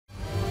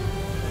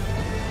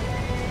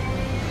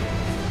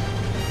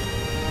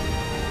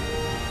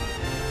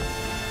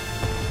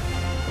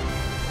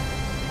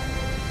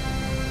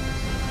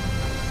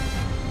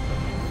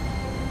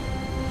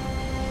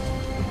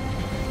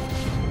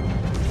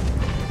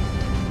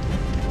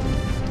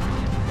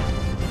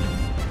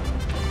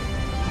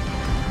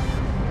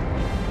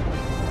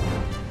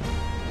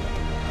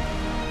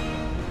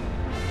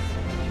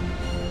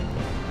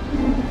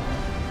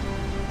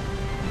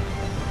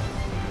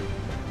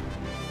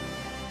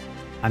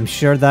I'm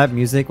sure that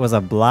music was a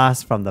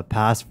blast from the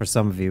past for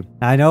some of you.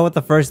 Now, I know what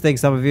the first thing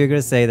some of you are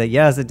going to say, that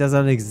yes, it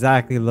doesn't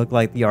exactly look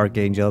like the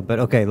ArchAngel, but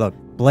okay, look,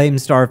 blame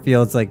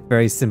Starfield's like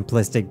very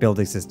simplistic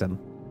building system.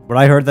 When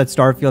I heard that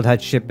Starfield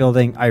had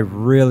shipbuilding, I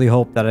really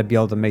hoped that I'd be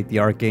able to make the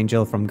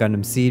ArchAngel from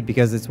Gundam Seed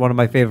because it's one of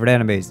my favorite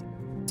animes.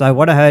 So I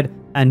went ahead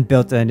and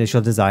built the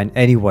initial design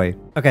anyway.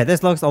 Okay,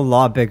 this looks a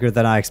lot bigger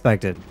than I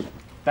expected.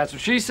 That's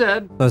what she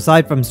said. So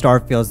aside from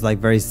Starfield's like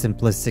very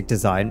simplistic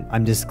design,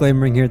 I'm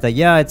disclaiming here that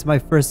yeah, it's my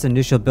first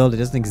initial build. It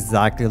doesn't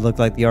exactly look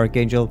like the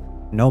ArchAngel.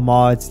 No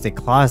mods, it's a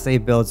class A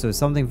build, so it's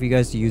something for you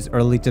guys to use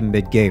early to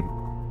mid game.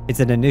 It's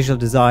an initial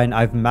design.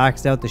 I've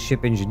maxed out the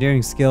ship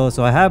engineering skill,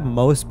 so I have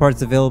most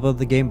parts available in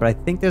the game, but I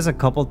think there's a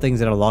couple things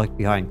that are locked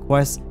behind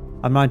quests.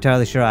 I'm not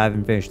entirely sure, I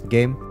haven't finished the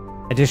game.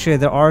 Additionally,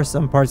 there are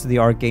some parts of the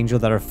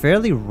ArchAngel that are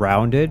fairly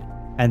rounded,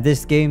 and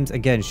this game's,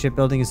 again,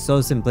 shipbuilding is so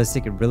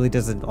simplistic, it really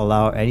doesn't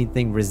allow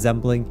anything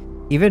resembling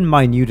even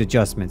minute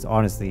adjustments,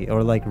 honestly,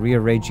 or like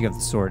rearranging of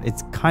the sword.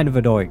 It's kind of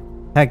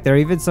annoying. Heck, there are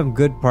even some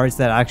good parts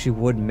that actually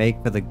would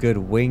make for the good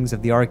wings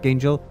of the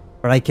ArchAngel,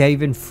 but I can't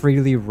even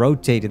freely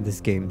rotate in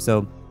this game,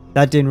 so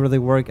that didn't really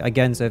work.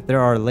 Again, so if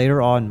there are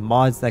later on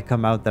mods that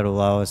come out that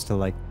allow us to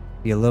like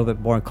be a little bit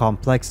more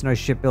complex in our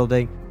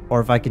shipbuilding,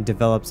 or if I can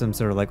develop some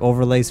sort of like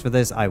overlays for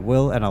this, I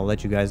will, and I'll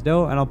let you guys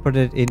know, and I'll put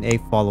it in a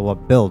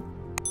follow-up build.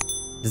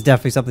 It's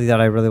definitely something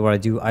that I really want to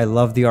do. I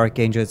love the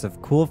ArchAngel. It's a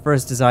cool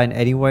first design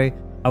anyway.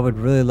 I would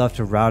really love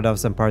to round off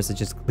some parts to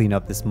just clean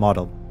up this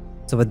model.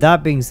 So with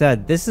that being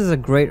said, this is a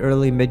great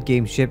early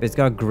mid-game ship. It's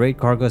got great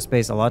cargo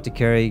space, a lot to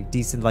carry,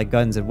 decent like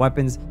guns and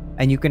weapons,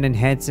 and you can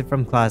enhance it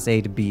from class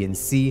A to B and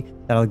C.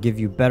 That'll give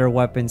you better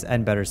weapons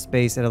and better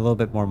space and a little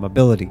bit more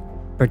mobility.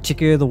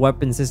 Particularly the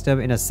weapon system.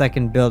 In a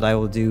second build, I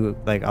will do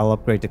like I'll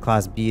upgrade to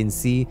class B and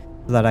C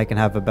so that I can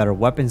have a better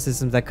weapon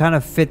system that kind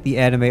of fit the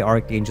anime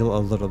ArchAngel a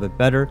little bit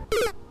better.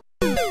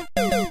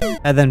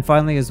 And then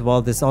finally as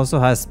well, this also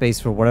has space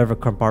for whatever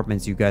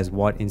compartments you guys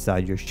want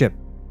inside your ship.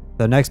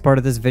 The next part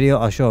of this video,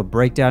 I'll show a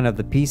breakdown of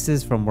the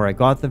pieces from where I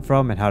got them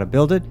from and how to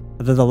build it.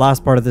 But then the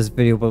last part of this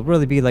video will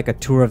really be like a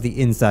tour of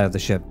the inside of the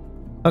ship.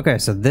 Okay,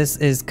 so this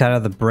is kind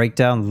of the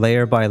breakdown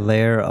layer by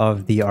layer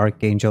of the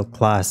ArchAngel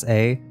Class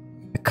A.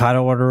 I kind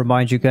of want to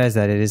remind you guys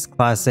that it is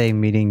Class A,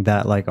 meaning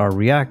that like our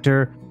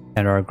reactor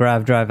and our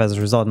grav drive as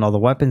a result and all the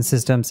weapon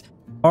systems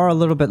are a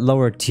little bit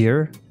lower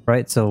tier,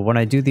 right? So when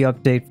I do the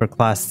update for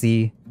Class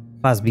C,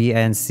 Class B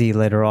and C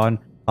later on,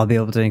 I'll be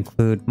able to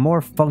include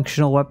more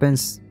functional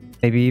weapons,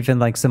 maybe even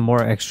like some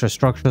more extra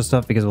structural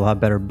stuff because we'll have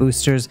better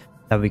boosters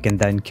that we can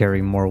then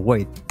carry more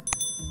weight.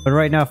 But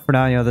right now, for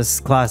now, you know, this is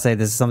Class A.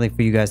 This is something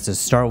for you guys to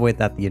start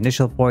with at the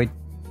initial point.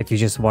 If you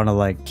just want to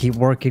like keep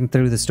working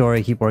through the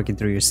story, keep working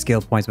through your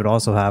skill points, but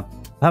also have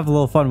a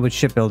little fun with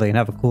shipbuilding and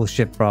have a cool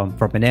ship from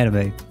an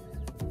anime.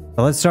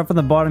 So let's start from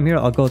the bottom here.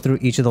 I'll go through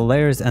each of the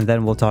layers and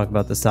then we'll talk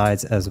about the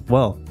sides as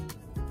well.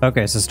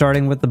 Okay, so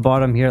starting with the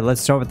bottom here, let's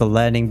start with the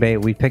landing bay.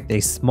 We picked a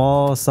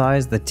small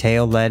size, the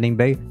tail landing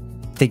bay.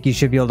 I think you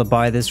should be able to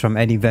buy this from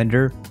any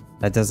vendor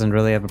that doesn't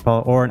really have a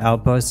problem, or an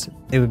outpost.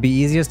 It would be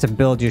easiest to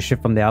build your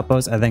ship from the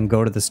outpost and then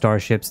go to the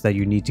starships that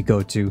you need to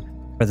go to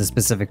for the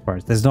specific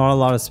parts. There's not a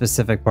lot of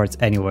specific parts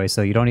anyway,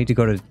 so you don't need to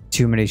go to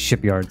too many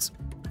shipyards.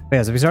 But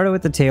yeah, so we started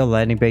with the tail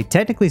landing bay.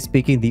 Technically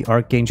speaking, the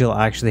ArchAngel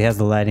actually has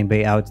the landing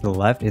bay out to the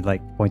left. It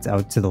like points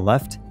out to the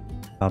left.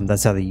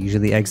 That's how they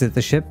usually exit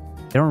the ship.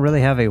 They don't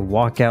really have a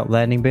walkout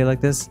landing bay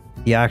like this.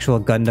 The actual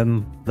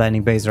Gundam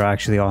landing bays are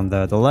actually on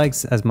the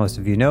legs, as most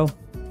of you know.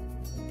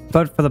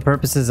 But for the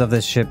purposes of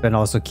this ship and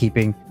also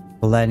keeping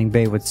the landing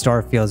bay with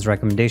Starfield's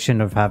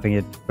recommendation of having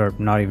it, or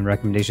not even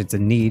recommendation, it's a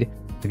need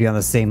to be on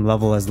the same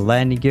level as the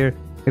landing gear,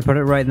 we put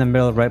it right in the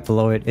middle, right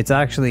below it.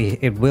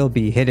 It will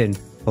be hidden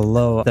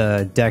below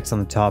the decks on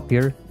the top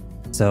here.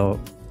 So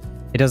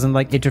it doesn't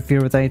like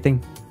interfere with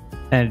anything.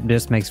 And it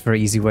just makes for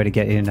an easy way to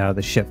get in and out of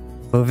the ship.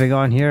 Moving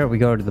on here, we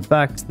go to the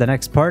back, the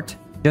next part.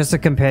 Just a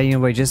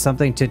companionway, just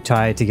something to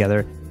tie it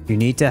together. You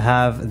need to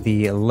have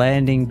the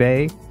landing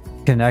bay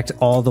connect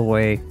all the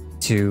way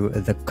to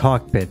the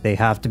cockpit. They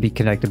have to be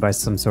connected by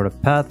some sort of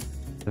path.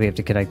 We have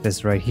to connect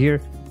this right here,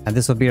 and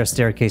this will be our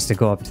staircase to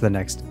go up to the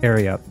next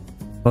area.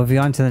 Moving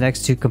on to the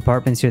next two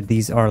compartments here,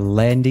 these are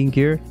landing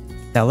gear.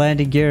 Now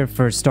landing gear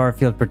for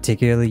Starfield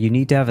particularly, you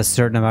need to have a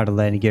certain amount of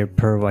landing gear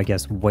per, I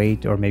guess,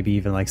 weight or maybe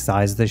even like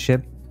size of the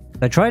ship.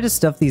 I tried to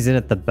stuff these in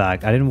at the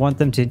back. I didn't want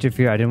them to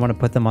interfere. I didn't want to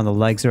put them on the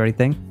legs or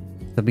anything.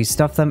 So we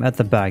stuffed them at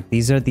the back.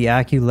 These are the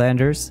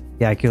AccuLanders,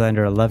 the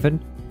AccuLander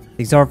 11.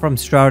 These are from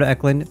Stroud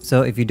Eklund,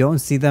 so if you don't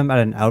see them at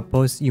an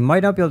outpost, you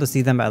might not be able to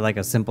see them at like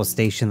a simple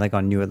station like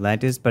on New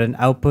Atlantis, but an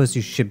outpost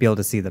you should be able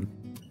to see them.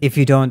 If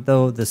you don't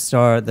though, the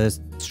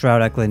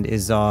Stroud Eklund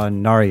is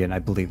on Narian, I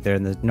believe. They're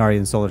in the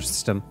Narian solar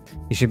system.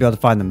 You should be able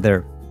to find them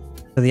there.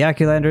 So the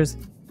AccuLanders,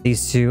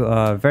 these two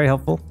are very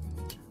helpful.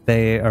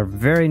 They are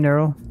very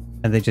narrow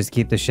and they just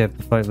keep the ship,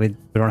 but we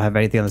don't have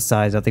anything on the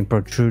sides, nothing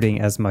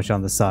protruding as much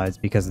on the sides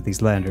because of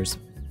these landers.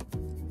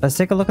 Let's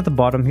take a look at the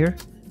bottom here.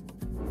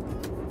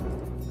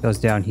 Goes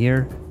down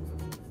here.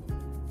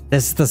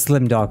 This is the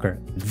slim docker.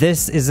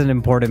 This is an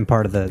important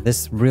part of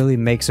this really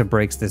makes or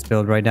breaks this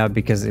build right now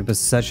because it was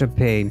such a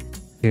pain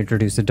to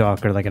introduce a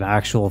docker, like an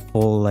actual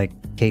full like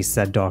case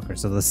set docker.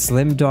 So the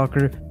slim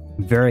docker,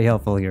 very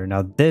helpful here.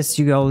 Now this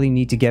you only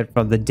need to get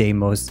from the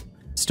Deimos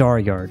Star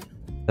Yard.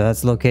 So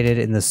that's located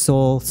in the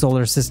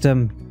solar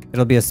system.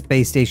 It'll be a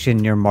space station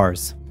near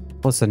Mars.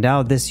 Also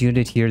now this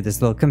unit here, this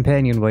little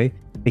companionway,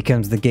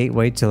 becomes the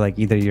gateway to like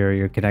either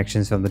your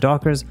connections from the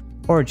dockers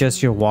or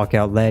just your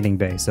walkout landing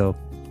bay. So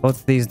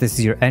both of these, this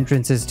is your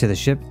entrances to the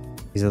ship.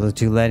 These are the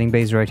two landing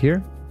bays right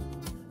here.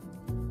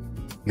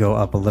 Go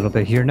up a little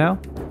bit here now.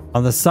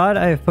 On the side,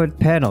 I have put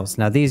panels.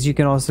 Now these you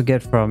can also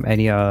get from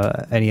any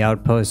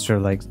outpost or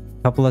like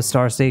a couple of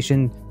star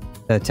station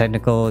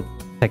technical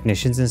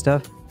technicians and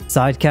stuff.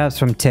 Side caps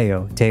from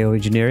Teo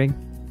Engineering.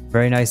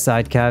 Very nice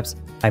side caps.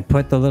 I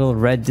put the little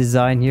red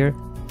design here.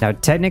 Now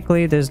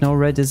technically there's no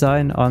red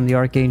design on the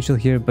ArchAngel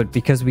here, but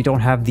because we don't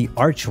have the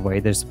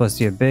archway, there's supposed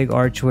to be a big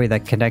archway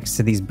that connects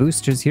to these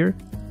boosters here.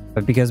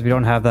 But because we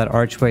don't have that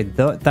archway,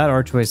 that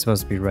archway is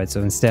supposed to be red.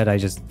 So instead I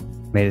just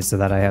made it so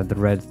that I have the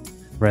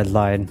red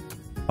line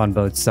on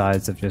both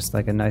sides of just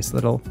like a nice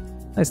little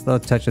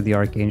touch of the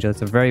ArchAngel.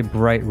 It's a very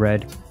bright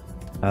red.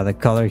 The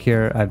color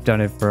here, I've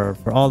done it for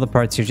all the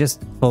parts here,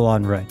 just full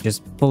on red,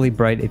 just fully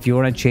bright. If you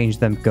want to change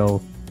them,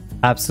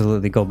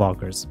 absolutely go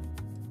bonkers.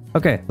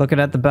 Okay,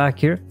 looking at the back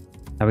here,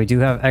 now we do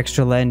have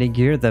extra landing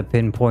gear, the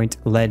pinpoint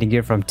landing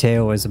gear from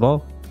Teo as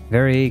well.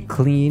 Very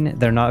clean,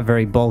 they're not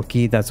very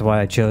bulky, that's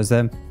why I chose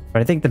them.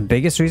 But I think the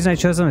biggest reason I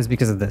chose them is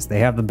because of this. They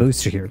have the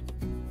booster here.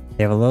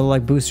 They have a little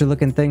like booster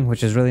looking thing,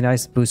 which is really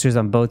nice. Boosters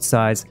on both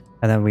sides.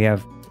 And then we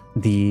have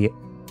the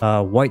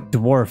White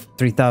Dwarf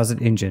 3000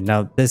 engine.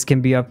 Now this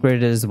can be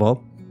upgraded as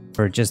well.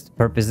 For just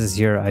purposes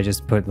here, I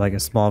just put like a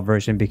small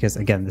version because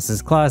again, this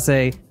is class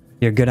A.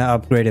 You're gonna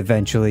upgrade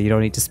eventually. You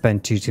don't need to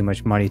spend too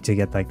much money to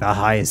get like the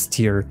highest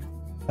tier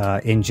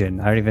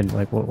engine. I don't even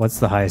like what's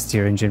the highest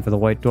tier engine for the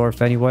White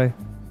Dwarf anyway.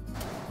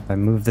 If I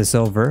move this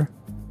over,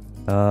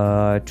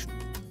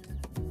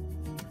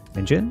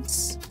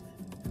 engines.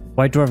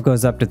 White Dwarf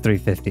goes up to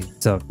 350.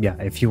 So yeah,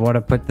 if you want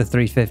to put the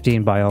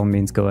 315, by all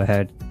means go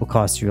ahead. It will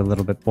cost you a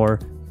little bit more,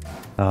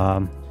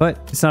 but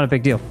it's not a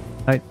big deal.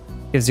 Right?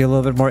 Gives you a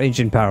little bit more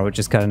engine power, which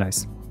is kind of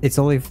nice. It's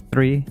only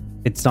 3.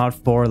 It's not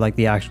 4 like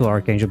the actual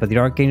ArchAngel, but the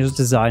ArchAngel's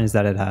design is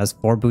that it has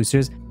 4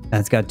 boosters and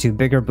it's got 2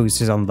 bigger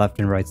boosters on the left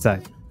and right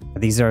side.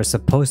 These are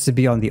supposed to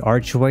be on the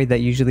archway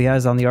that usually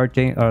has on the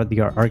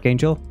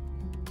ArchAngel.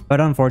 But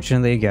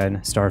unfortunately,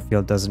 again,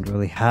 Starfield doesn't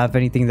really have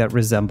anything that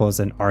resembles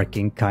an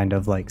arcing kind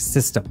of like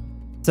system.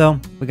 So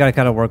we got to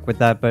kind of work with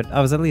that, but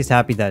I was at least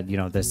happy that, you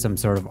know, there's some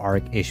sort of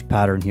arc-ish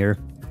pattern here.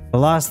 The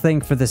last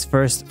thing for this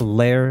first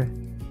layer,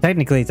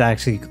 technically it's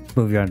actually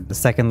moving on to the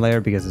second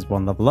layer because it's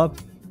 1 level up,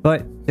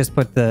 but just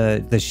put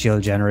the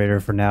shield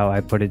generator for now.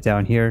 I put it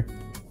down here.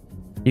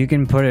 You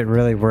can put it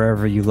really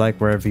wherever you like,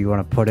 wherever you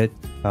want to put it.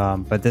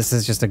 But this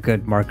is just a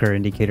good marker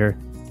indicator,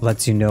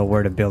 lets you know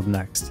where to build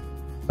next.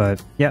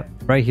 But yeah,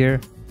 right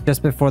here,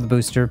 just before the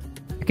booster.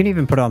 You can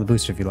even put on the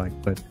booster if you like,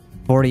 but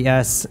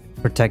 40S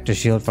protector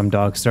shield from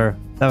Dogstar.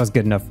 That was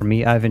good enough for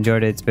me. I've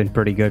enjoyed it. It's been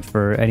pretty good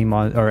for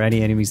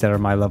any enemies that are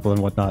my level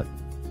and whatnot.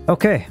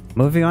 Okay,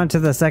 moving on to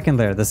the second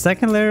layer. The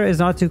second layer is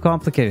not too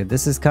complicated.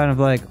 This is kind of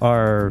like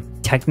our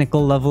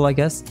technical level, I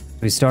guess.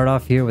 We start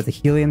off here with a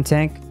helium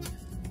tank.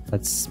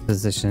 Let's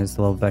position this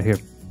a little bit here.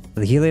 For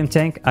the helium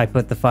tank, I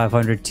put the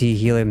 500T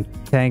helium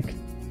tank.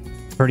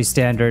 Pretty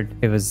standard.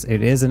 It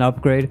is an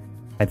upgrade.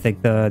 I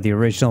think the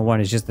original one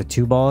is just the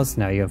 2 balls.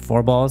 Now you have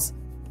 4 balls.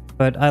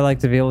 But I like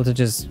to be able to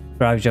just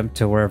drive jump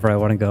to wherever I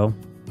want to go.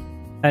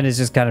 And it's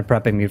just kind of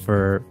prepping me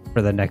for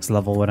the next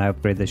level when I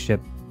upgrade the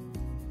ship.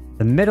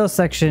 The middle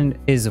section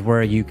is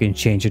where you can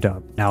change it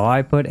up. Now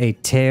I put a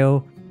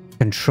Teo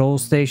control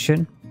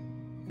station.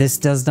 This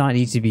does not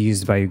need to be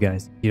used by you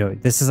guys. You know,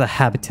 this is a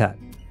habitat.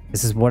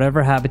 This is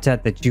whatever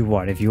habitat that you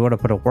want. If you want to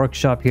put a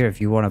workshop here,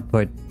 if you want to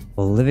put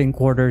living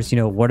quarters, you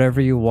know, whatever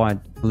you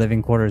want,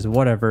 living quarters,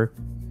 whatever.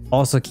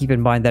 Also keep in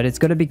mind that it's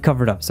going to be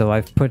covered up. So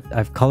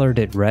I've colored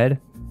it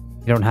red.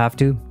 You don't have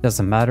to,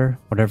 doesn't matter.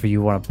 Whatever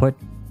you want to put,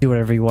 do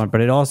whatever you want.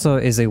 But it also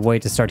is a way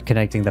to start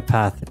connecting the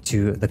path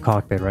to the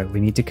cockpit, right?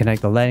 We need to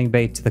connect the landing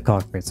bay to the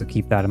cockpit. So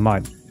keep that in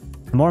mind.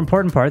 The more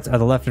important parts are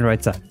the left and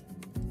right side.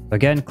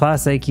 Again,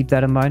 class A, keep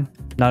that in mind.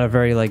 Not a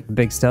very like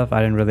big stuff. I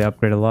didn't really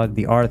upgrade a lot.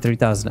 The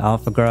R3000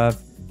 Alpha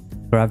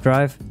grav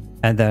drive.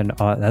 And then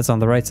that's on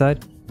the right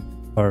side.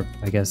 Or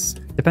I guess,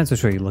 depends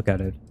which way you look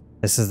at it.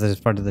 This is the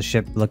front of the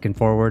ship looking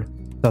forward.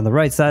 So on the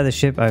right side of the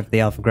ship, I have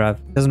the Alpha grav.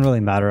 Doesn't really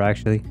matter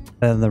actually.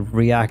 Then the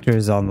reactor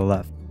is on the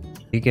left.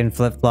 You can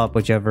flip-flop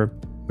whichever.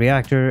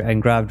 Reactor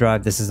and grav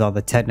drive, this is on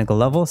the technical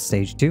level,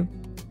 stage 2.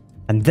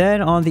 And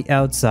then on the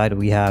outside,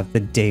 we have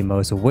the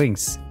Deimos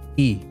Wings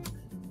E.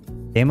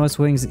 Deimos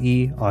Wings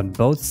E on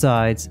both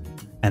sides,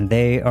 and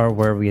they are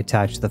where we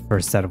attach the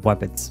first set of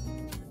weapons.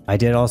 I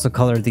did also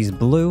color these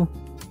blue.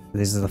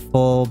 This is a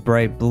full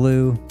bright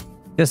blue.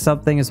 Just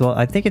something as well.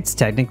 I think it's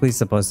technically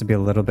supposed to be a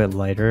little bit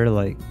lighter,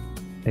 like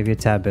maybe a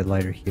tad bit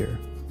lighter here.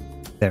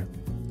 There.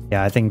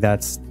 Yeah, I think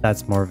that's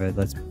more of it.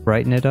 Let's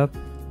brighten it up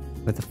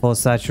with the full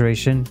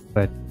saturation,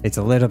 but it's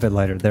a little bit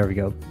lighter. There we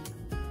go.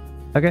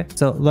 Okay,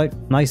 so like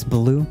nice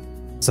blue.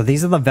 So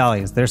these are the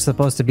Valiants. They're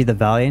supposed to be the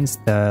Valiants,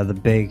 the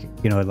big,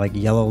 you know, like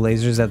yellow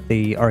lasers that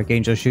the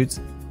ArchAngel shoots.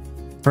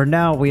 For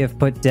now, we have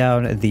put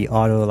down the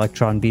Auto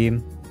Electron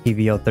Beam,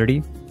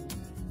 PVO-30.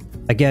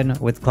 Again,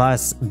 with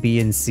class B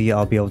and C,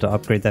 I'll be able to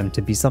upgrade them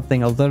to be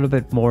something a little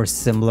bit more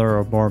similar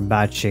or more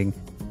matching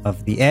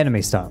of the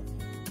anime style.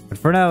 But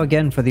for now,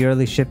 again, for the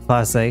early ship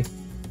class A,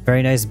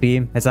 very nice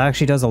beam. It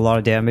actually does a lot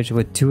of damage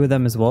with 2 of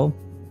them as well.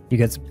 You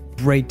get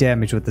great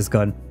damage with this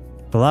gun.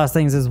 The last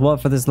things as well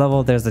for this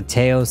level, there's the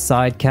Teo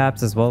side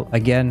caps as well.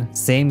 Again,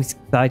 same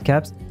side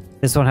caps.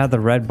 This one had the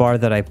red bar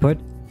that I put.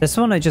 This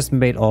one I just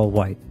made all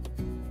white.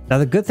 Now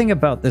the good thing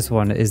about this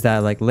one is that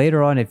like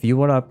later on, if you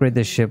want to upgrade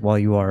this ship while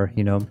you are,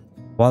 you know,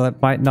 while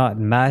it might not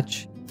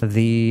match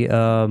the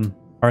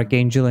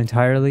ArchAngel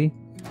entirely,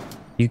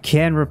 you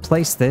can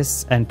replace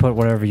this and put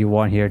whatever you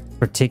want here,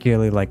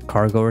 particularly like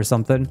cargo or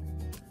something.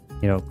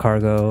 You know,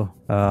 cargo,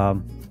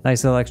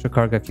 nice little extra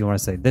cargo if you want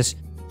to say. This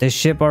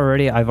ship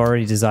already, I've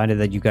already designed it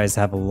that you guys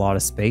have a lot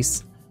of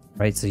space,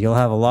 right? So you'll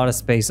have a lot of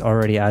space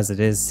already as it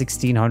is,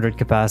 1600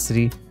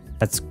 capacity.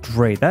 That's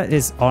great. That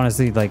is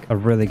honestly like a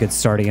really good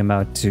starting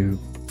amount to,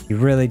 you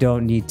really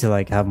don't need to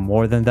like have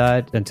more than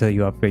that until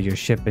you upgrade your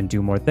ship and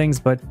do more things.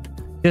 But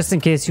just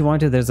in case you want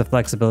to, there's a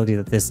flexibility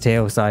that this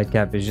Teo side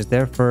cap is just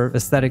there for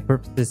aesthetic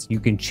purposes. You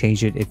can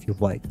change it if you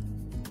like.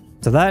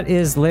 So that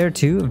is layer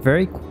 2.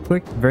 Very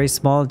quick, very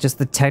small, just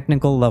the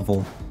technical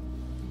level.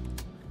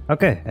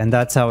 Okay, and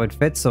that's how it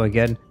fits. So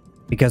again,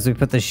 because we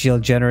put the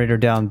shield generator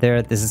down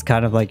there, this is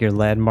kind of like your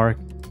landmark.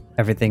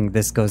 Everything,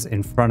 this goes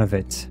in front of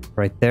it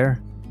right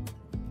there.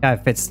 Yeah,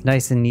 it fits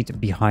nice and neat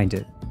behind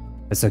it.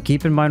 So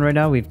keep in mind right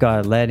now, we've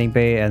got a landing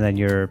bay and then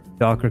your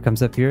docker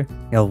comes up here.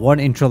 You have 1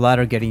 intro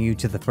ladder getting you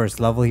to the first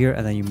level here,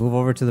 and then you move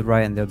over to the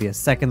right and there'll be a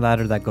second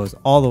ladder that goes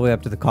all the way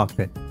up to the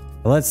cockpit.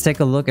 Well, let's take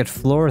a look at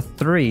floor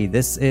 3.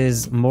 This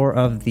is more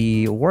of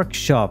the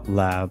workshop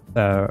lab,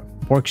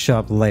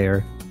 workshop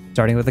layer.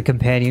 Starting with the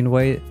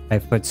companionway, I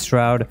put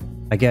Shroud.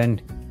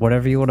 Again,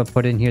 whatever you want to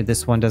put in here,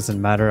 this one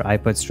doesn't matter. I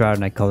put Shroud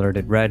and I colored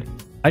it red.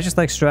 I just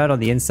like Shroud on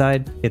the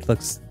inside. It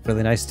looks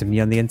really nice to me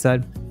on the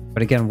inside.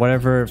 But again,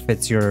 whatever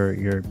fits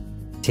your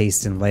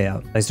taste and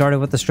layout. I started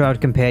with the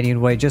Shroud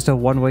companionway, just a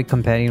one-way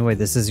companionway.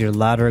 This is your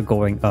ladder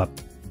going up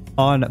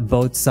on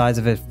both sides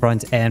of it,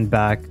 front and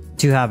back,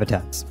 2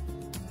 habitats.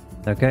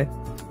 Okay,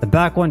 the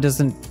back one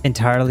doesn't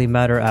entirely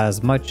matter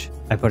as much.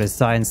 I put a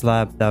science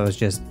lab. That was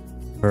just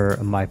for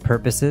my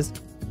purposes.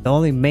 The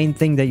only main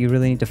thing that you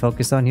really need to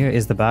focus on here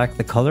is the back,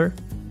 the color.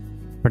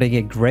 Putting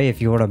it gray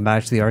if you want to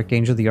match the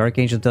ArchAngel. The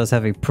ArchAngel does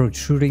have a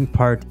protruding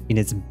part in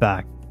its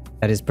back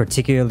that is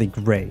particularly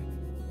gray.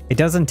 It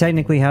doesn't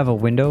technically have a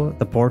window,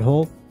 the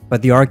porthole,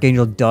 but the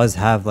ArchAngel does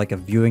have like a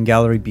viewing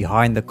gallery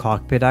behind the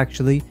cockpit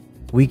actually.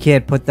 We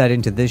can't put that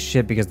into this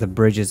ship because the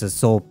bridge is a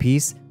sole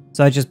piece.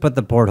 So I just put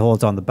the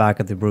portholes on the back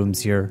of the rooms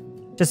here,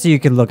 just so you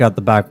can look out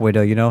the back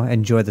window, you know,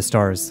 enjoy the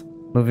stars.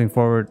 Moving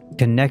forward,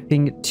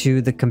 connecting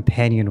to the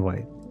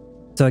companionway.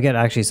 So again,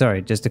 actually,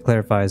 sorry, just to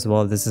clarify as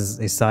well, this is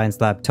a science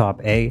lab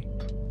top A.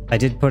 I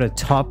did put a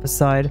top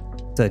side,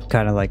 so it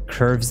kind of like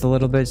curves a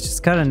little bit. It's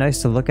just kind of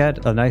nice to look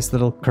at, a nice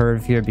little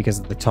curve here because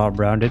of the top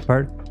rounded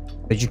part,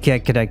 but you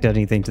can't connect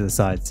anything to the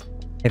sides.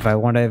 If I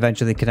want to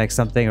eventually connect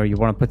something or you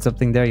want to put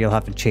something there, you'll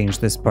have to change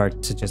this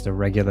part to just a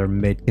regular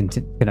mid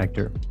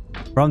connector.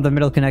 From the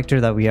middle connector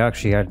that we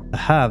actually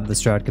have the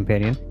Shroud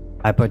Companion,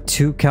 I put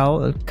 2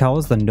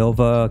 cowls, the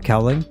Nova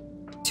cowling,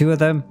 2 of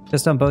them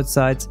just on both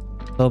sides,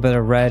 a little bit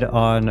of red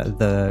on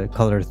the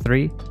color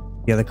 3.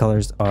 The other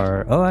colors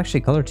are, oh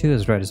actually color 2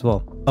 is red as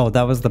well. Oh,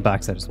 that was the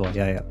backside as well,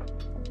 yeah.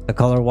 The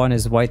color 1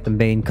 is white, the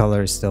main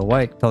color is still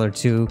white, color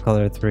 2,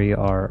 color 3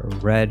 are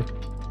red.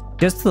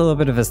 Just a little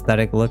bit of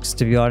aesthetic looks,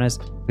 to be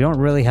honest. We don't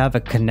really have a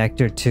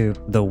connector to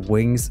the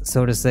wings,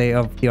 so to say,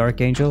 of the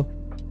ArchAngel.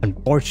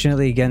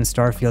 Unfortunately, again,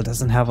 Starfield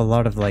doesn't have a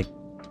lot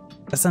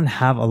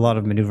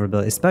of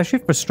maneuverability, especially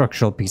for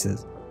structural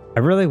pieces.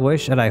 I really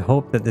wish and I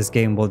hope that this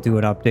game will do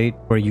an update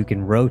where you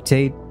can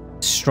rotate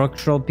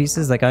structural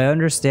pieces. Like, I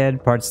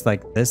understand parts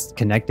like this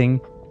connecting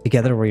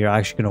together where you're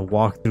actually going to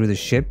walk through the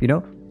ship, you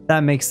know? That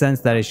makes sense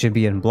that it should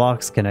be in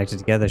blocks connected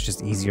together. It's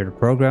just easier to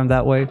program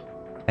that way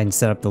and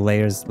set up the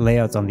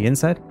layouts on the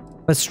inside.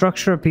 But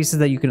structural pieces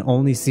that you can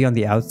only see on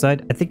the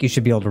outside, I think you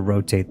should be able to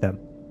rotate them.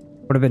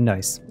 Would have been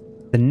nice.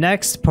 The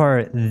next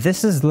part,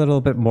 this is a little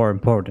bit more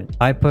important.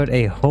 I put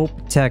a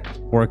Hope Tech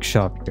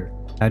workshop here.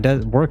 Now,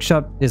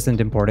 workshop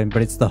isn't important,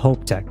 but it's the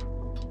Hope Tech.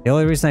 The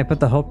only reason I put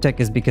the Hope Tech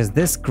is because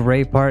this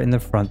gray part in the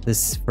front,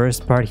 this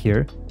first part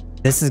here,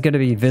 this is going to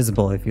be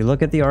visible. If you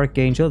look at the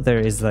ArchAngel, there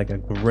is like a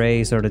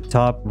gray sort of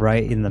top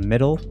right in the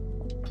middle.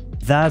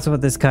 That's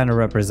what this kind of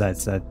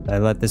represents. I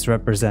let this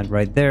represent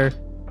right there.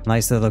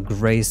 Nice little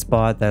gray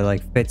spot that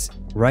like fits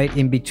right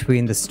in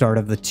between the start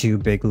of the 2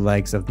 big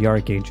legs of the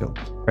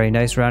ArchAngel. Very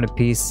nice rounded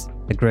piece.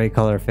 The gray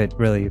color fit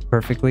really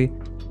perfectly.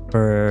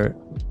 For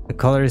the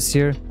colors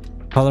here,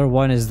 Color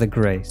 1 is the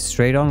gray.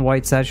 Straight on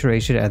white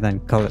saturation and then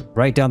color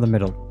right down the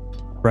middle.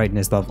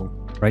 Brightness level.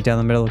 Right down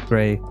the middle,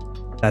 gray.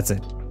 That's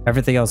it.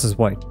 Everything else is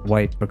white.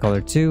 White for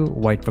color 2,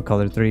 white for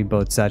color 3,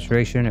 both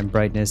saturation and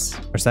brightness.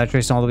 Or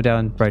saturation all the way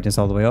down, brightness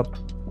all the way up.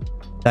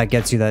 That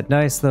gets you that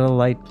nice little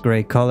light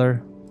gray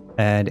color.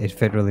 And it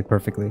fit really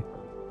perfectly.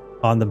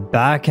 On the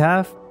back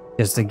half,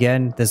 just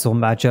again, this will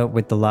match up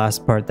with the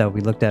last part that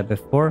we looked at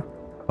before.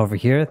 Over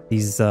here,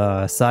 these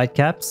side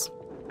caps.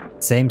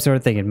 Same sort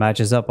of thing. It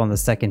matches up on the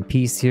second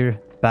piece here.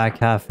 Back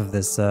half of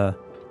this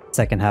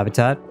second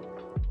habitat.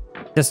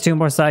 Just 2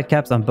 more side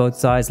caps on both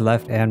sides,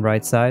 left and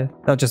right side.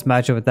 They'll just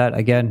match up with that.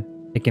 Again,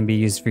 it can be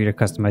used for your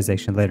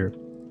customization later.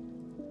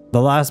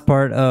 The last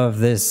part of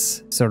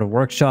this sort of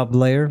workshop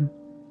layer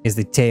is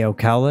the tail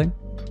cowling.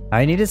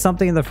 I needed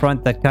something in the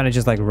front that kind of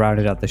just like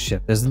rounded out the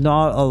ship. There's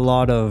not a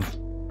lot of,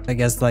 I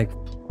guess, like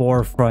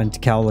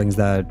forefront cowlings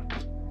that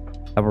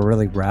were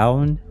really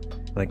round,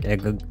 like a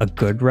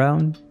good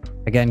round.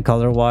 Again,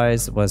 color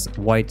wise was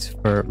white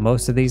for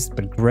most of these,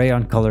 but gray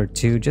on color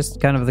 2, just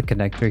kind of the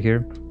connector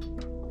here.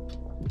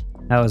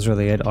 That was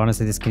really it.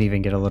 Honestly, this can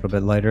even get a little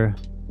bit lighter.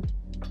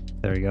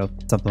 There you go,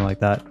 something like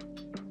that.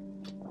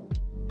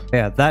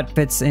 Yeah, that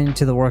fits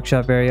into the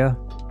workshop area.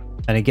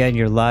 And again,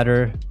 your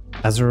ladder,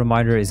 as a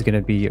reminder, is going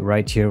to be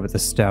right here with the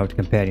stout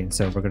companion.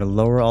 So we're going to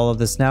lower all of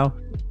this now,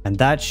 and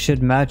that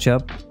should match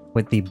up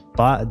with the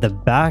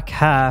back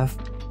half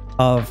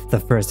of the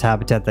first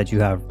habitat that you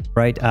have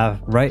right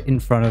in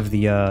front of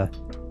the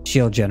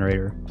shield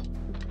generator.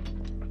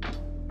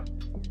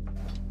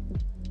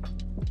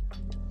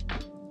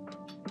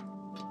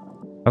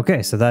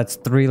 Okay, so that's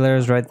 3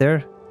 layers right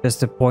there.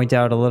 Just to point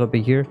out a little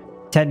bit here,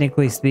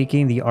 technically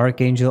speaking, the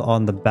ArchAngel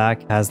on the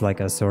back has like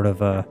a sort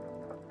of a,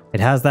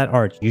 it has that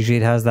arch. Usually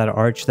it has that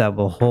arch that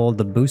will hold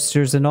the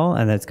boosters and all,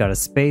 and then it's got a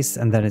space,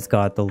 and then it's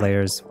got the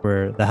layers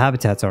where the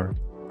habitats are.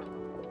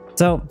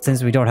 So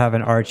since we don't have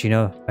an arch, you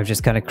know, I've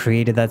just kind of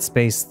created that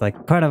space,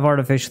 like kind of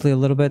artificially a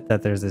little bit,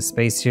 that there's a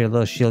space here, a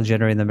little shield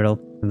generator in the middle,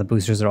 and the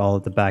boosters are all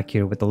at the back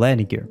here with the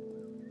landing gear.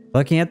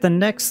 Looking at the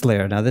next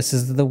layer, now this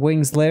is the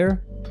wings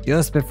layer,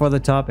 just before the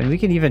top, and we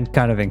can even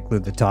kind of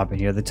include the top in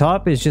here. The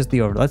top is just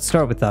the let's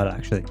start with that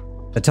actually.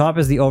 The top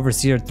is the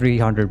Overseer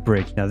 300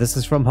 bridge. Now this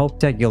is from Hope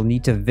Tech. You'll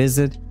need to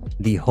visit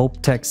the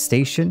Hope Tech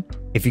station.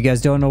 If you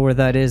guys don't know where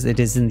that is, it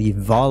is in the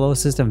Valo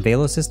system,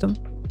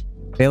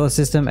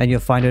 and you'll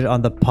find it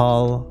on the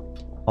Palvo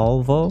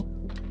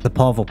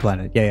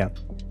planet. Yeah,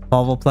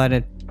 Palvo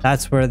planet.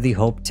 That's where the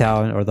Hope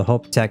Town or the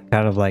Hope Tech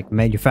kind of like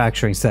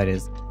manufacturing site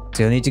is.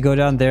 So you'll need to go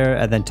down there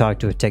and then talk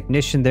to a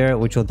technician there,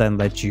 which will then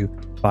let you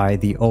buy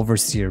the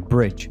Overseer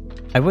bridge.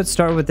 I would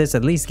start with this,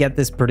 at least get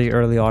this pretty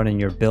early on in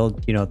your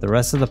build. You know, the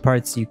rest of the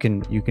parts you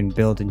can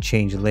build and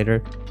change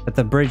later, but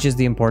the bridge is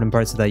the important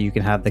part so that you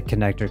can have the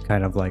connector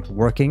kind of like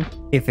working.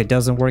 If it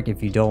doesn't work,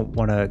 if you don't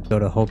want to go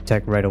to Hope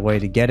Tech right away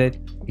to get it,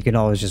 you can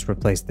always just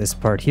replace this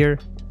part here.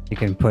 You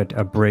can put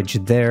a bridge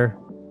there,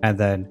 and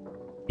then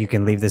you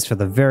can leave this for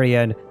the very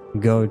end,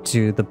 go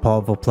to the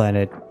Palvo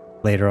planet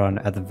later on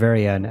at the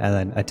very end, and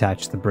then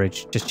attach the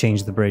bridge. Just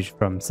change the bridge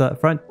from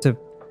front to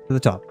the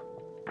top.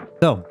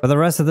 So for the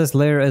rest of this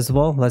layer as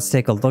well, let's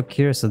take a look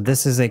here. So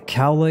this is a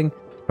cowling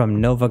from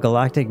Nova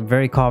Galactic,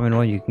 very common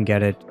one. You can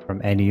get it from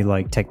any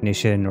like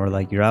technician or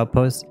like your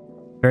outpost.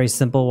 Very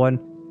simple one.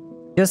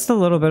 Just a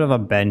little bit of a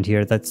bend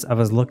here. I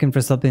was looking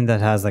for something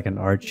that has like an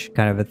arch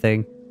kind of a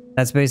thing.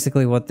 That's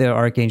basically what the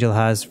ArchAngel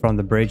has from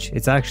the bridge.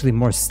 It's actually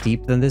more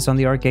steep than this on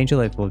the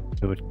ArchAngel.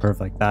 It would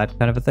curve like that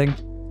kind of a thing,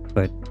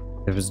 but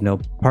there was no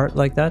part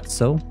like that,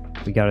 so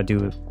we gotta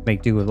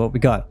make do with what we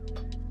got.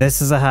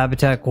 This is a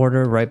habitat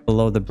quarter right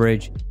below the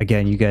bridge.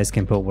 Again, you guys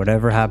can put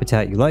whatever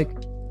habitat you like.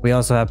 We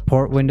also have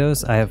port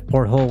windows. I have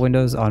porthole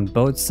windows on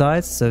both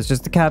sides, so it's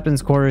just the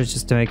captain's quarters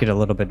just to make it a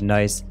little bit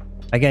nice.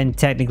 Again,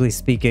 technically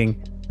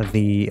speaking,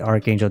 the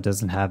ArchAngel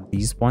doesn't have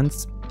these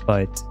ones,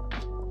 but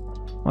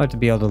I want to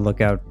be able to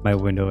look out my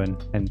window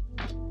and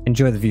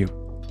enjoy the view.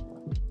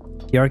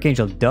 The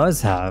ArchAngel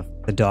does have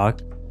the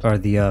dock, or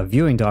the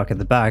viewing dock at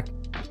the back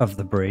of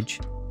the bridge,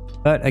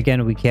 but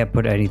again, we can't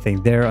put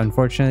anything there,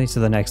 unfortunately, so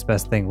the next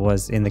best thing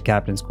was in the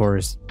captain's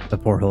quarters, the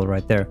porthole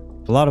right there.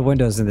 A lot of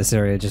windows in this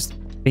area, just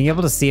being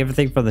able to see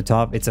everything from the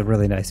top, it's a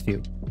really nice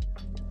view.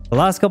 The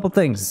last couple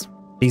things,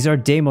 these are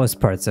Deimos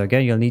parts, so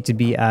again, you'll need to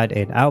be at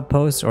an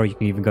outpost, or you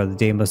can even go to the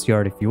Deimos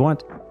yard if you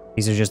want.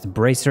 These are just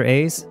bracer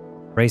A's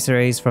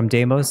from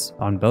Deimos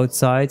on both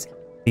sides.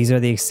 These are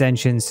the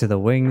extensions to the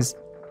wings.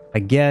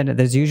 Again,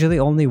 there's usually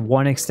only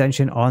one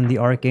extension on the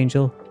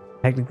ArchAngel,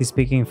 technically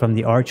speaking, from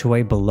the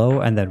archway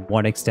below, and then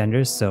one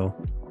extender. So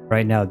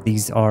right now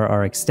these are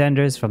our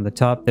extenders from the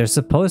top. They're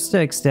supposed to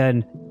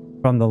extend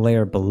from the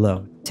layer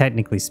below,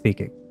 technically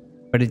speaking,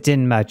 but it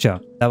didn't match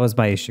up. That was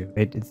my issue.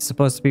 It's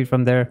supposed to be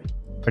from there,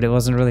 but it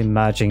wasn't really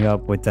matching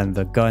up with then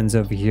the guns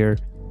over here.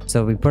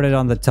 So we put it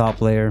on the top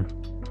layer,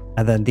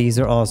 and then these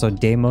are also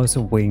Deimos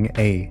Wing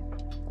A,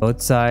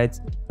 both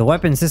sides. The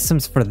weapon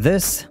systems for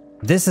this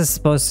is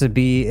supposed to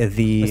be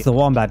the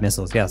Wombat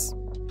missiles. Yes,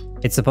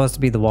 it's supposed to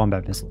be the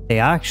Wombat missile. They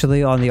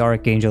actually on the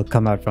ArchAngel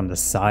come out from the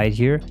side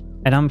here,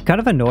 And I'm kind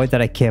of annoyed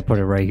that I can't put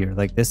it right here.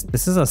 Like this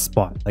is a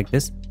spot. Like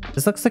this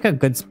looks like a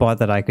good spot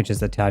that I could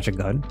just attach a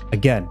gun.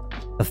 Again,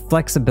 the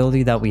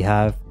flexibility that we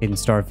have in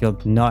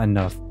Starfield, not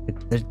enough.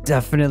 There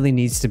definitely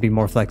needs to be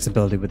more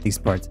flexibility with these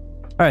parts.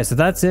 All right, so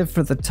that's it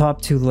for the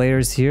top 2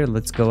 layers here.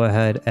 Let's go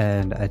ahead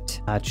and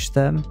attach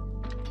them.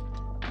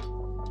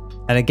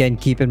 And again,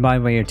 keep in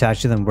mind when you're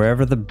attaching them,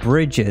 wherever the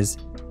bridge is,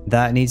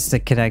 that needs to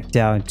connect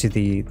down to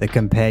the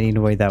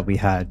companionway that we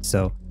had.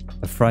 So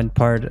the front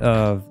part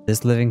of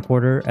this living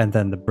quarter and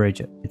then the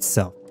bridge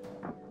itself.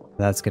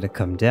 That's going to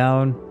come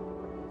down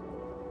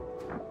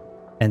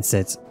and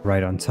sits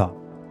right on top.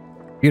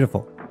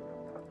 Beautiful.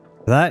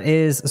 That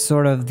is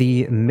sort of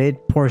the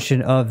mid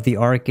portion of the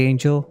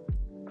ArchAngel.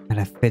 And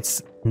it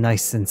fits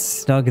nice and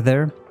snug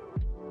there.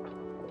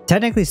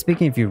 Technically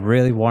speaking, if you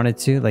really wanted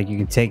to, like you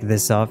can take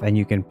this off and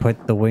you can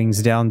put the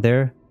wings down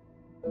there.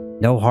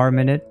 No harm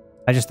in it.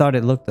 I just thought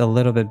it looked a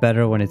little bit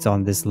better when it's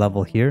on this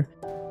level here.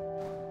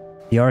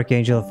 The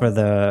ArchAngel for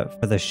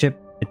the ship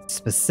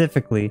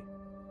specifically,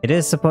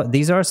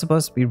 these are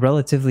supposed to be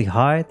relatively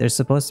high. They're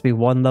supposed to be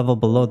 1 level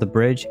below the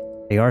bridge.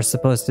 They are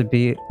supposed to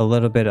be a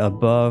little bit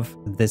above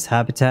this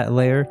habitat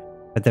layer,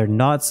 but they're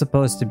not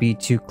supposed to be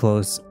too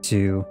close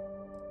to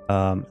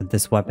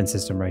this weapon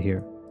system right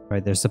here.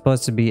 Right? There's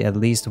supposed to be at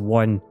least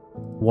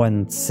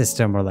one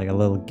system or like a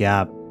little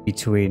gap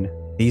between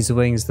these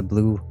wings, the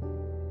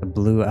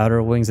blue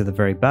outer wings at the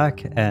very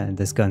back, and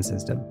this gun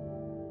system.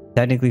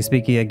 Technically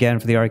speaking, again,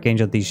 for the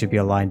ArchAngel, these should be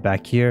aligned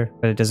back here,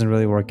 but it doesn't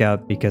really work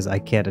out because I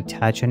can't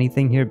attach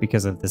anything here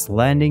because of this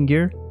landing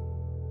gear.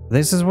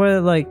 This is where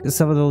like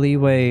some of the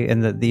leeway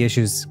and the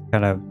issues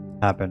kind of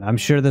happen. I'm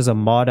sure there's a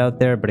mod out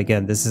there, but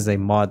again, this is a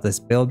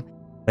modless build.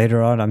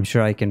 Later on, I'm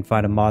sure I can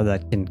find a mod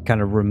that can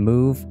kind of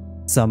remove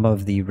some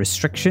of the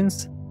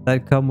restrictions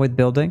that come with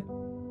building.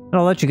 And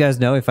I'll let you guys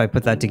know if I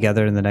put that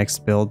together in the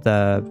next build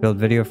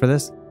video for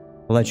this.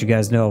 I'll let you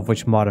guys know of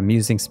which mod I'm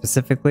using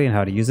specifically and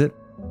how to use it.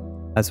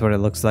 That's what it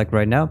looks like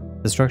right now.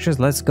 The structures.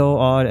 Let's go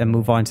on and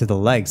move on to the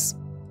legs.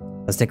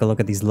 Let's take a look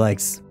at these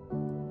legs.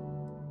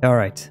 All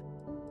right.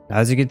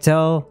 As you can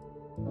tell,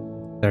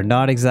 they're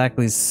not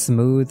exactly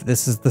smooth.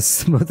 This is the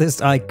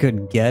smoothest I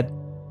could get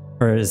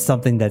for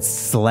something that's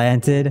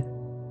slanted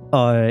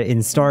in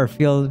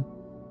Starfield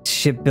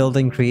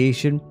shipbuilding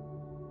creation.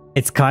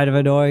 It's kind of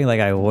annoying.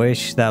 Like I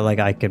wish that like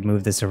I could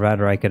move this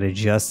around or I could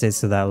adjust it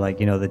so that like,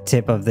 you know, the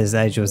tip of this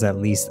edge was at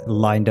least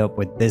lined up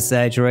with this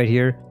edge right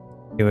here.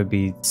 It would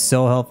be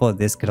so helpful if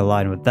this could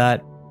align with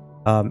that.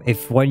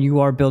 If when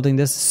you are building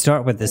this,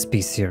 start with this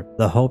piece here,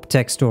 the Hope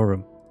Tech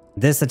storeroom.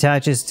 This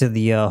attaches to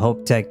the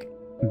Hope Tech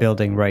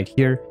building right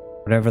here.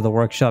 Whatever the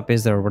workshop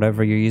is or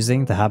whatever you're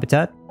using, the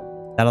habitat,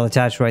 that'll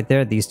attach right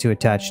there. These two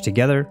attach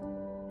together.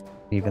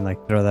 Even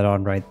like throw that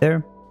on right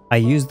there. I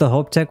use the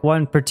Hope Tech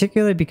one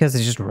particularly because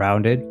it's just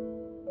rounded.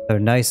 They're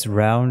nice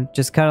round,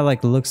 just kind of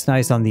like looks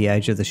nice on the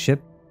edge of the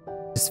ship.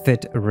 It just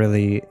fit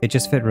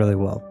really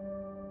well.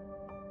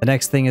 The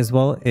next thing as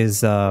well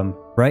is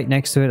right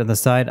next to it on the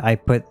side, I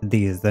put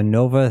the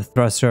Nova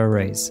thruster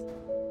arrays.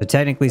 So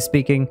technically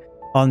speaking,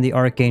 on the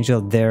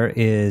ArchAngel, there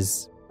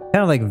is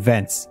kind of like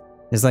vents.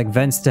 There's like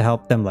vents to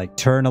help them like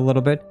turn a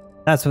little bit.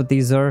 That's what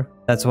these are.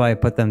 That's why I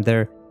put them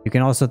there. You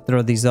can also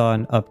throw these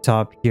on up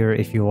top here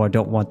if you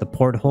don't want the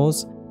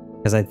portholes,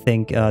 because I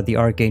think the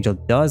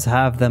ArchAngel does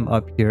have them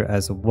up here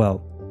as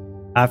well.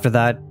 After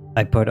that,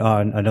 I put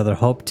on another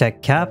Hope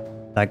Tech cap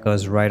that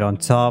goes right on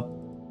top.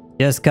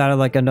 Just kind of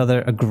like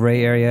a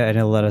gray area, and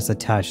it'll let us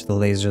attach the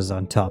lasers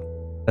on top.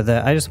 But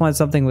I just want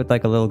something with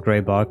like a little gray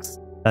box.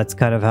 That's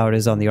kind of how it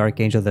is on the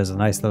ArchAngel. There's a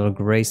nice little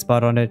gray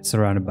spot on it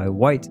surrounded by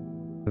white.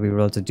 So we were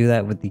able to do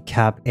that with the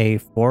Cap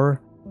A4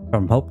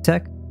 from Hope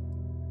Tech.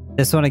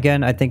 This one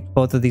again, I think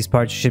both of these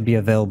parts should be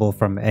available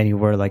from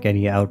anywhere, like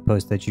any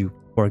outpost that you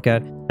work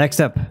at. Next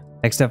up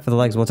for the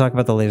legs, we'll talk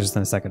about the lasers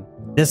in a second.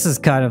 This is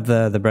kind of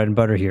the bread and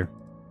butter here.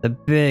 The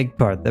big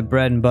part, the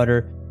bread and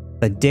butter.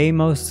 The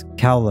Deimos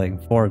cowling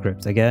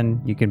foregrips.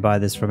 Again, you can buy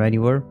this from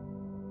anywhere.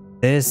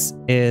 This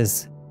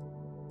is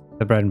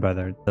the bread and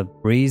butter. The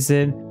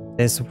reason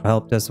this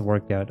helped us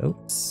work out,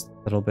 oops,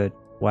 a little bit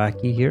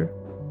wacky here.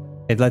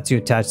 It lets you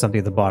attach something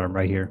at the bottom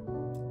right here.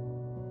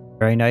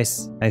 Very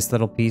nice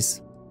little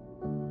piece.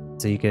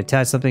 So you can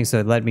attach something,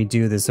 so it let me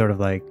do this sort of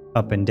like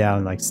up and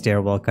down, like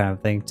stairwell kind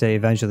of thing to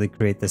eventually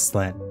create this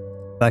slant.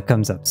 That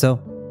comes up. So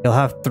you'll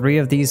have 3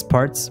 of these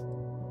parts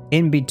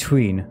in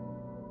between.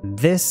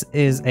 This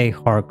is a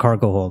hard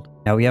cargo hold.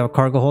 Now we have a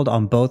cargo hold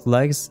on both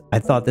legs. I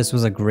thought this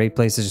was a great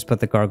place to just put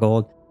the cargo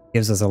hold.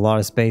 Gives us a lot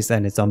of space,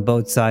 and it's on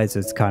both sides, so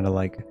it's kind of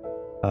like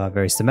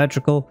very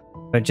symmetrical,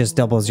 but it just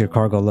doubles your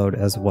cargo load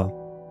as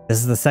well. This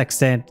is the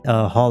Sextant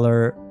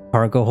hauler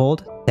cargo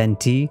hold,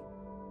 10T.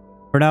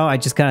 For now, I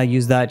just kind of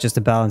use that just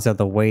to balance out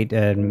the weight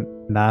and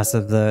mass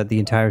of the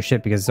entire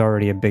ship, because it's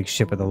already a big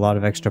ship with a lot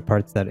of extra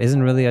parts that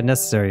isn't really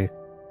unnecessary.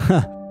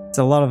 It's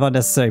a lot of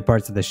unnecessary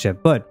parts of the ship,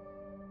 but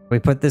we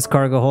put this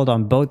cargo hold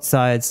on both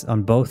sides,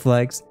 on both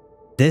legs.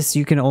 This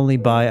you can only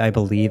buy, I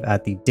believe,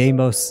 at the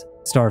Deimos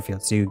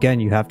Starfield. So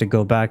again, you have to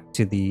go back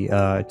to the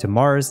to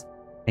Mars,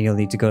 and you'll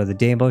need to go to the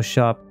Deimos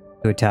shop.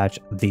 to attach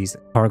these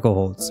cargo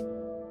holds.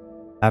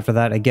 After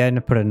that,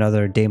 again, put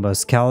another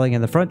Deimos cowling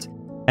in the front,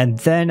 and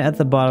then at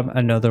the bottom,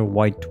 another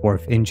white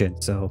dwarf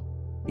engine. So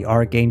the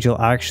ArchAngel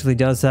actually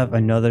does have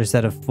another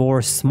set of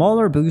four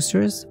smaller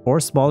boosters,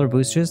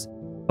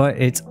 but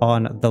it's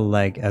on the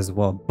leg as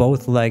well.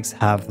 Both legs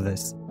have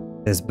this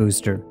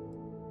booster.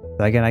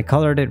 So again, I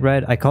colored it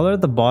red. I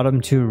colored the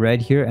bottom two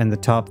red here and the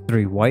top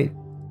three white.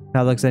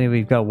 Now it looks anyway,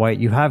 you've got white.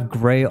 You have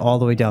gray all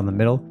the way down the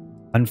middle.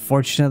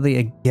 Unfortunately,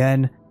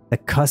 again, the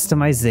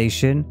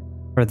customization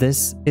for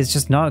this is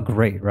just not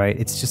great, right?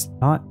 It's just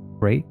not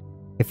great.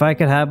 If I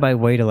could have my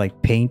way to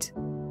like paint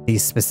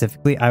these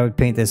specifically, I would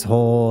paint this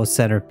whole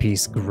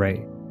centerpiece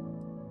gray.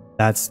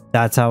 That's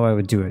how I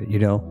would do it, you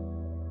know?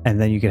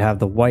 And then you could have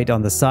the white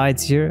on the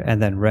sides here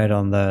and then red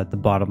on the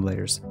bottom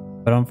layers.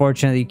 But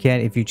unfortunately, you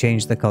can't if you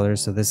change the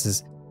colors. So this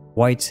is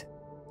white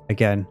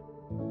again,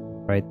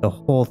 right? The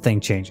whole thing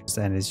changes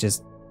and it's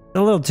just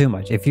a little too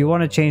much. If you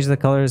want to change the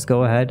colors,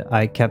 go ahead.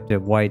 I kept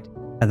it white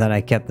and then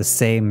I kept the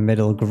same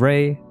middle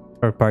gray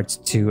for parts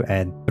 2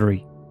 and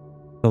 3.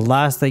 The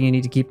last thing you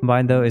need to keep in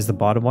mind though is the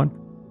bottom one.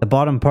 The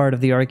bottom part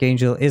of the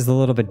ArchAngel is a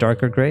little bit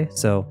darker gray,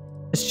 so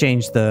just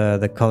change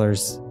the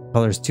colors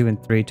 2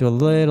 and 3 to a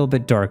little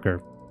bit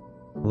darker,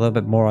 a little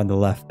bit more on the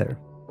left there.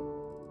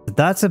 But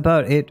that's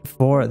about it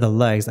for the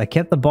legs. I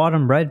kept the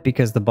bottom red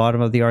because the bottom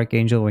of the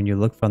ArchAngel, when you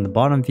look from the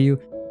bottom view,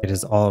 it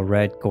is all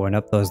red going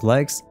up those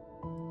legs.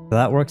 So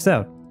that works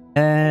out.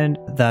 And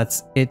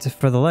that's it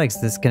for the legs.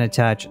 This can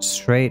attach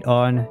straight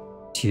on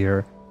to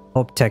your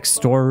Hope Tech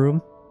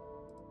storeroom,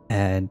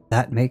 and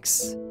that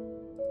makes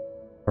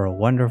for a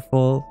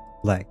wonderful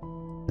leg.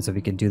 And so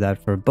we can do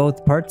that for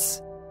both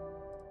parts.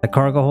 The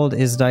cargo hold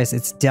is nice.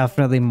 It's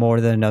definitely more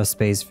than enough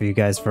space for you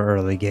guys for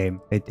early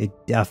game. It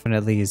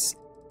definitely is.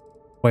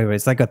 Wait,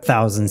 it's like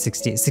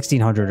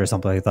 1600 or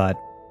something like that.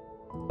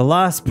 The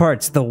last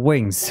parts, the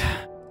wings.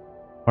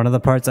 One of the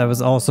parts I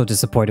was also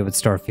disappointed with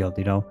Starfield,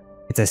 you know.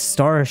 It's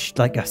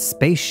like a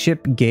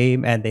spaceship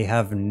game and they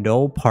have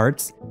no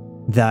parts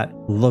that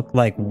look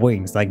like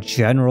wings, like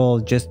general,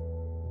 just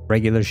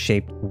regular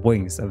shaped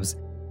wings. I was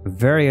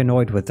very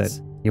annoyed with it.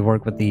 You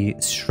work with the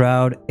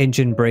Shroud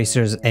Engine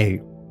Bracers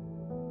A.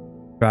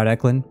 Shroud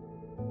Eklund,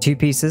 2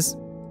 pieces.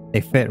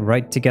 They fit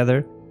right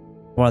together.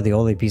 One of the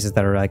only pieces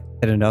that are like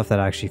fit enough that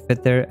actually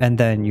fit there. And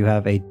then you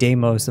have a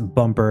Deimos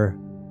bumper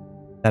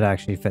that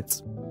actually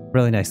fits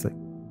really nicely.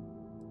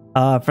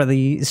 For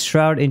the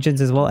Shroud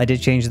engines as well, I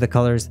did change the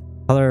colors.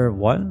 Color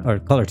 1 or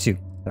color 2.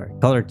 Sorry,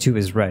 color 2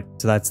 is red.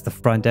 So that's the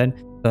front end.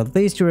 So at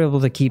least you're able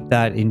to keep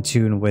that in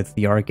tune with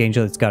the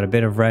ArchAngel. It's got a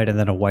bit of red and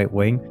then a white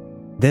wing.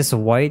 This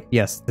white,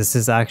 yes, this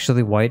is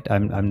actually white.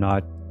 I'm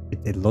not,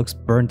 it looks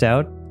burnt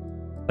out.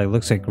 Like, it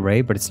looks like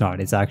gray, but it's not.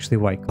 It's actually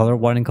white. Color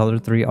 1 and color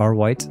 3 are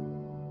white.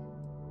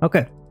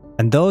 Okay.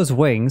 And those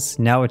wings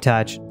now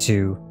attach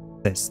to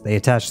this. They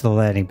attach to the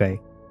landing bay.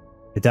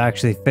 It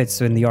actually fits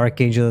in the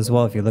ArchAngel as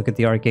well. If you look at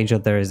the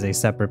ArchAngel, there is a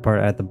separate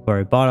part at the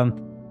very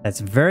bottom that's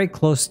very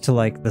close to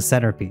like the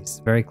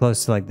centerpiece. Very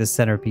close to like this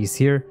centerpiece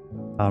here.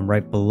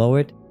 Right below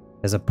it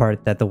is a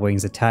part that the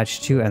wings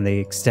attach to and they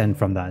extend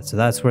from that. So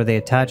that's where they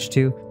attach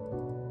to.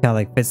 Kind of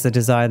like fits the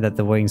design that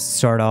the wings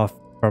start off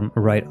from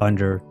right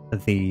under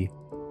the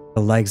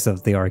legs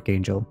of the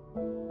ArchAngel.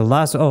 The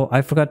last, oh,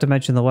 I forgot to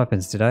mention the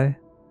weapons, did I?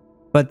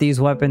 But these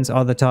weapons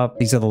on the top,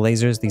 these are the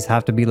lasers. These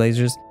have to be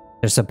lasers.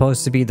 They're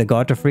supposed to be the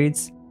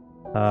Gottfrieds.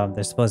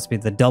 They're supposed to be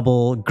the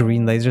double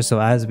green laser. So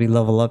as we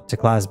level up to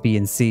class B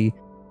and C,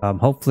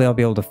 hopefully I'll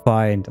be able to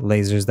find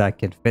lasers that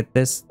can fit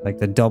this. Like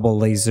the double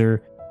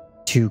laser,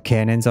 2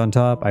 cannons on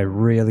top. I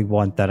really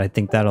want that. I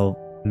think that'll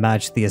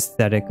match the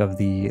aesthetic of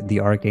the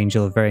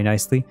ArchAngel very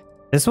nicely.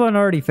 This one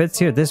already fits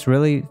here. This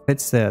really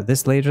fits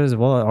this laser as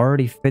well. It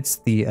already fits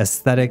the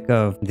aesthetic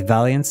of the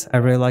Valiants. I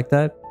really like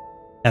that.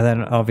 And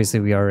then obviously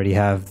we already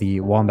have the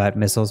Wombat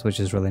missiles, which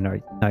is really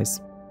nice.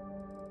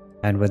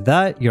 And with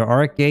that, your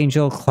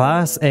ArchAngel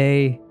Class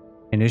A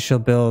initial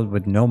build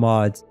with no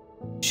mods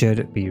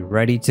should be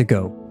ready to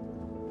go.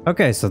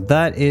 Okay, so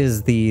that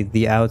is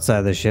the outside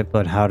of the ship,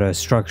 but how to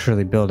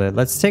structurally build it.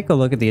 Let's take a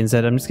look at the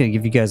inside. I'm just going to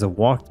give you guys a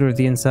walkthrough of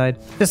the inside,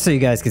 just so you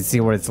guys can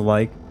see what it's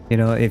like. You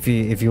know, if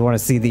you want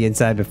to see the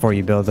inside before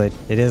you build it,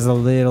 it is a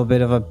little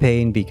bit of a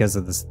pain because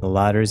of the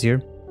ladders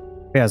here.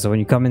 Yeah, so when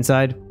you come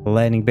inside, the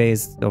landing bay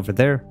is over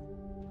there.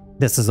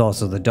 This is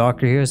also the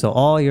docker here, so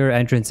all your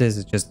entrances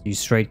is just you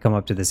straight come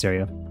up to this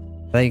area.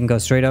 Then you can go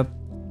straight up,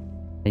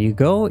 and you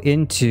go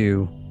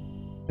into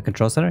the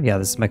control center. Yeah,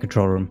 this is my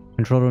control room.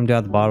 Control room down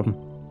at the bottom.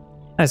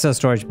 Nice little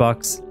storage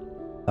box,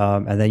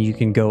 and then you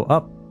can go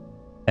up,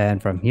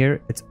 and from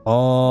here it's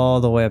all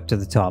the way up to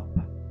the top,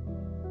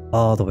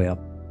 all the way up.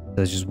 So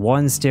there's just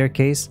one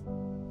staircase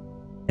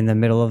in the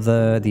middle of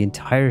the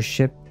entire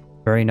ship.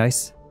 Very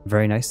nice,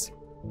 very nice.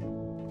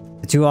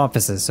 The 2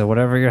 offices, so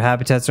whatever your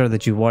habitats are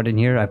that you want in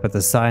here, I put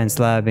the science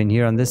lab in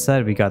here on this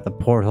side. We got the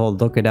porthole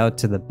looking out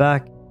to the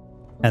back,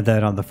 and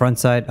then on the front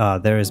side,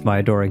 there is my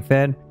adoring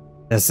fan.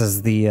 This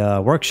is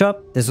the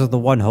workshop. This was the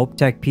one Hope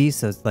Tech piece,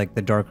 so it's like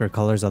the darker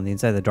colors on the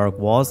inside, the dark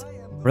walls.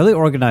 Really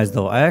organized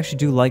though. I actually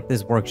do like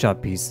this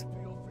workshop piece.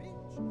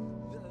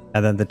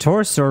 And then the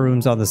tour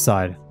storeroom's on the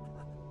side.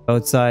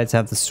 Both sides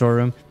have the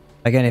storeroom.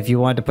 Again, if you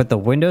wanted to put the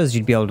windows,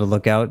 you'd be able to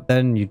look out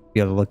then. You'd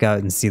be able to look out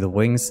and see the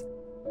wings.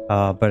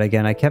 But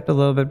again, I kept a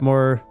little bit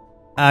more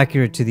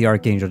accurate to the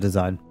ArchAngel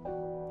design.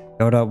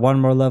 Go to one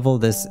more level.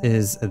 This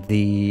is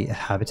the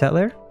habitat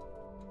layer.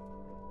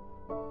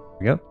 There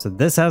we go. So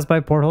this has my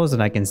portholes,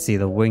 and I can see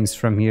the wings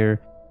from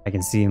here. I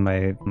can see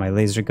my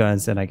laser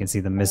guns, and I can see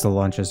the missile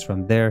launchers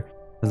from there,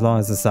 as long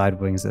as the side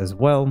wings as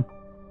well.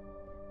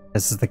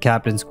 This is the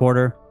captain's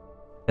quarter,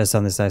 just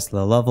on this nice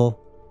little level.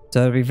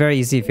 So it'll be very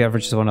easy if you ever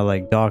just want to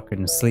like dock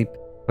and sleep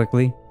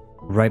quickly,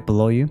 right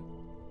below you.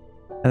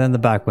 And then the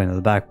back window,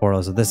 the back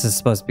portal. So this is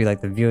supposed to be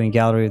like the viewing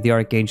gallery of the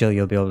ArchAngel.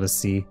 You'll be able to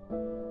see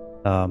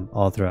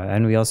all throughout.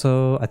 And we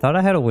also, I thought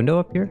I had a window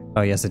up here.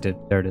 Oh yes, I did.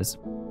 There it is.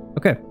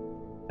 Okay.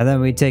 And then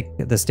we take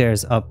the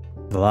stairs up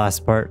the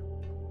last part,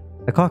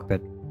 the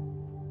cockpit.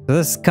 So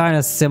this is kind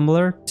of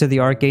similar to the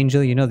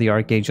ArchAngel. You know, the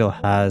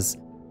ArchAngel has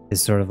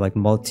this sort of like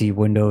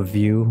multi-window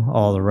view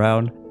all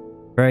around.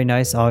 Very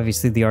nice.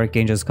 Obviously, the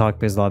ArchAngel's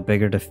cockpit is a lot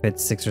bigger to fit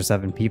 6 or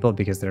 7 people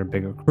because they're a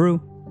bigger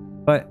crew.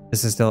 But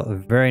this is still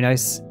very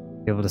nice.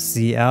 Be able to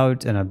see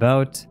out and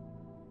about.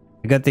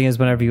 The good thing is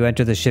whenever you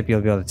enter the ship,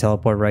 you'll be able to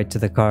teleport right to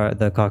the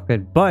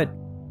cockpit. But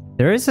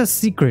there is a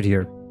secret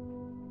here.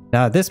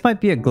 Now, this might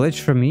be a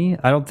glitch for me.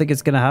 I don't think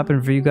it's going to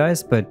happen for you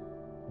guys, but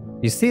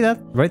you see that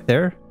right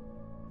there?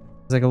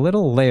 There's like a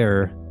little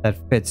layer that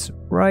fits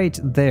right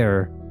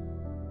there.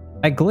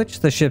 I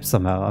glitched the ship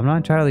somehow. I'm not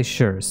entirely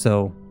sure,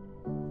 so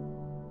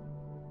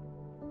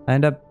I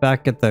end up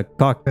back at the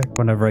cockpit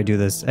whenever I do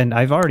this. And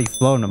I've already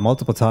flown it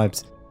multiple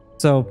times,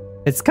 so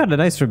it's kind of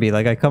nice for me.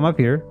 Like, I come up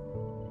here,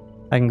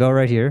 I can go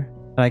right here,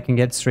 and I can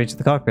get straight to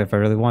the cockpit if I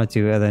really wanted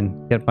to, and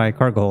then get my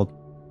cargo hold.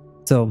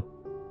 So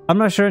I'm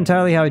not sure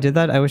entirely how I did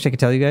that. I wish I could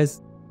tell you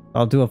guys.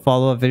 I'll do a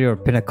follow-up video or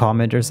pin a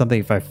comment or something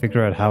if I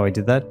figure out how I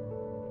did that.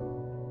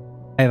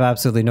 I have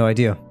absolutely no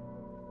idea.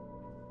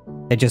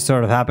 It just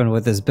sort of happened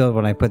with this build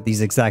when I put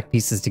these exact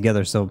pieces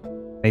together. So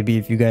maybe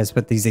if you guys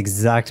put these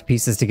exact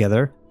pieces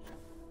together,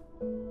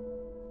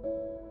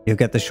 you'll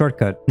get the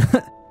shortcut.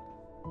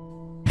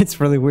 It's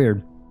really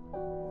weird.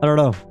 I don't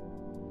know.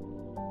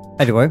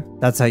 Anyway,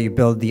 that's how you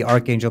build the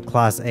ArchAngel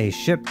Class A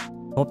ship.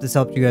 Hope this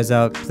helped you guys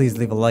out. Please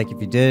leave a like if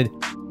you did.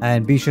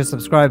 And be sure to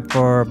subscribe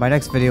for my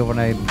next video when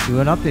I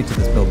do an update to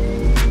this build.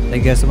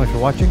 Thank you guys so much for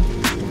watching.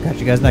 Catch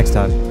you guys next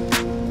time.